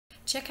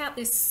check out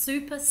this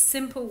super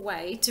simple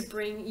way to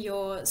bring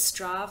your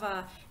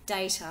Strava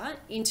data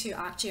into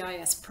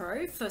ArcGIS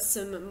Pro for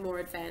some more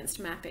advanced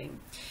mapping.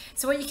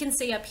 So what you can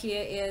see up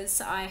here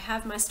is I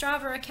have my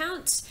Strava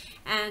account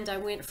and I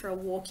went for a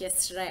walk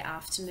yesterday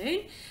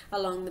afternoon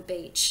along the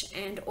beach,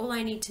 and all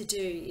I need to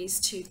do is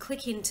to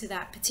click into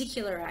that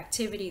particular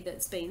activity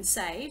that's been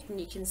saved, and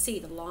you can see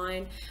the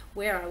line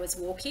where I was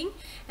walking,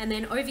 and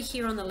then over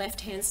here on the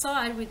left hand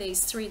side with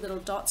these three little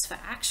dots for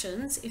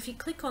actions, if you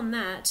click on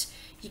that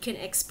you can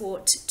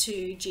export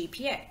to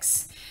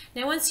GPX.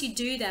 Now once you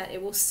do that,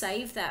 it will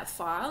save that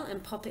file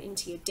and pop it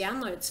into your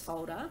downloads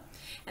folder,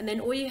 and then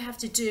all you have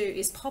to do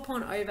is pop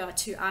on over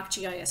to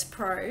ArcGIS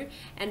Pro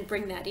and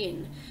bring that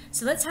in.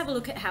 So let's have a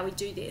look at how we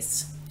do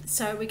this.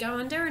 So we go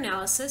under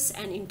analysis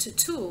and into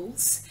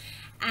tools,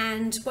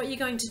 and what you're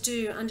going to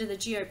do under the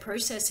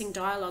geoprocessing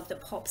dialog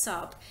that pops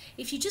up,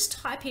 if you just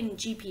type in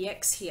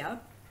GPX here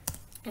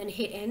and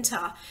hit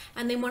enter,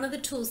 and then one of the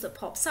tools that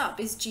pops up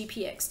is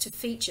GPX to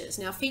features.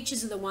 Now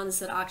features are the ones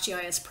that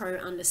ArcGIS Pro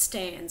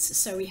understands,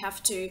 so we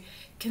have to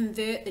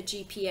convert the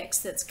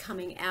GPX that's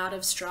coming out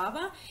of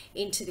Strava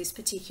into this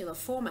particular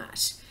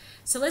format.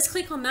 So let's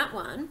click on that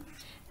one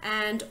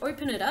and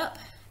open it up,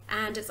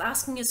 and it's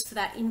asking us for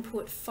that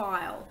input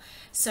file.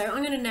 So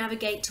I'm going to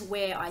navigate to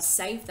where I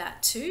saved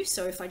that to.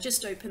 So if I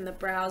just open the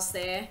browse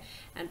there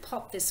and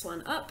pop this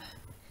one up,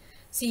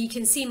 so you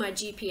can see my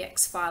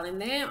GPX file in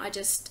there. I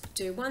just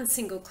do one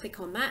single click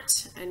on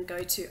that and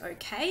go to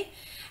OK.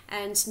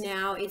 And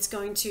now it's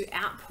going to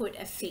output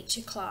a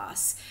feature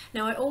class.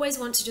 Now I always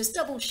want to just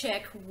double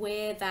check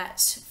where that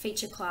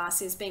feature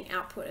class is being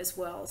output as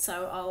well.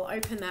 So I'll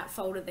open that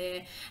folder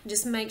there and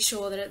just make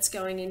sure that it's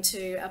going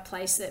into a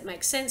place that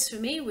makes sense for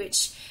me,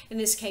 which in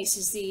this case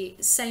is the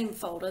same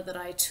folder that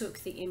I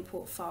took the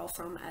import file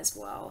from as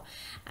well.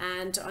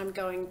 And I'm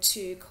going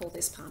to call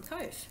this Palm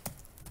Cove,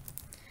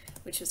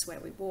 which is where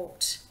we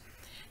walked.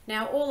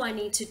 Now all I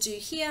need to do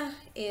here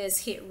is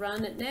hit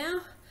run it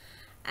now,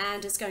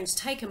 and it's going to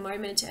take a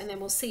moment, and then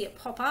we'll see it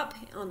pop up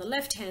on the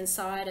left hand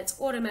side.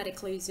 It's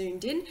automatically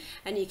zoomed in,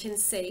 and you can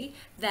see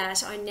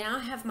that I now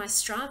have my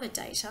Strava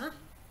data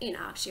in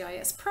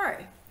ArcGIS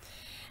Pro.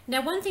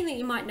 Now one thing that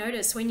you might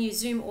notice when you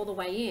zoom all the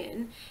way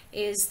in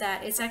is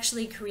that it's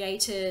actually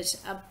created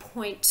a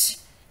point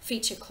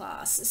feature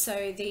class.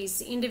 So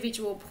these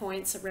individual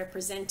points are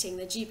representing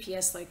the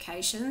GPS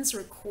locations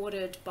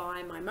recorded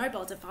by my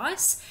mobile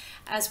device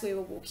as we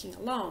were walking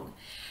along.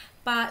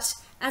 But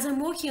as I'm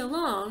walking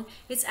along,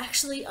 it's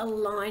actually a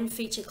line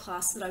feature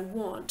class that I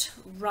want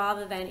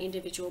rather than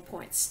individual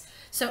points.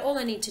 So all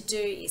I need to do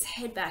is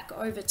head back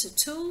over to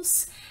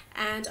tools,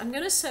 and I'm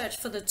going to search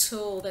for the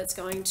tool that's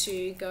going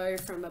to go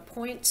from a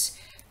point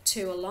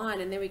to a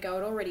line, and there we go,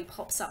 it already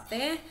pops up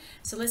there.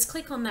 So let's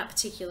click on that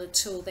particular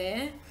tool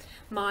there.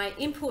 My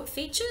input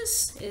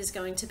features is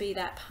going to be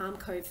that Palm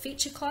Cove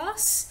feature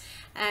class,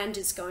 and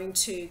it's going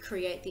to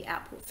create the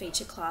output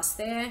feature class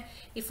there.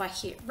 If I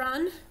hit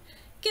run,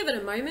 give it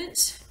a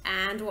moment,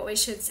 and what we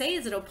should see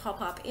is it'll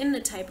pop up in the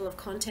table of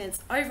contents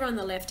over on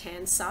the left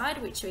hand side,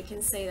 which we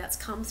can see that's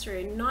come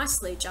through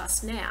nicely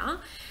just now.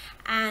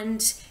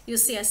 And you'll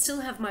see I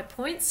still have my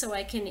points, so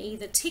I can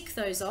either tick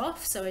those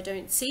off so I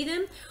don't see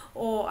them,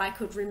 or I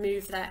could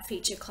remove that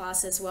feature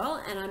class as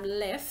well, and I'm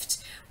left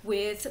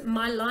with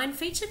my line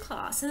feature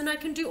class. And then I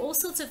can do all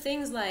sorts of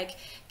things like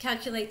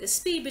calculate the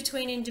speed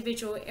between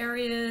individual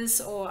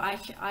areas, or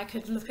I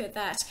could look at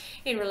that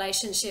in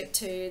relationship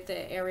to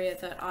the area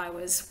that I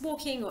was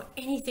walking, or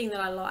anything that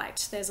I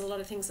liked. There's a lot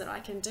of things that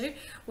I can do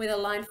with a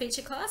line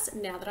feature class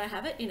now that I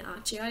have it in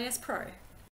ArcGIS Pro.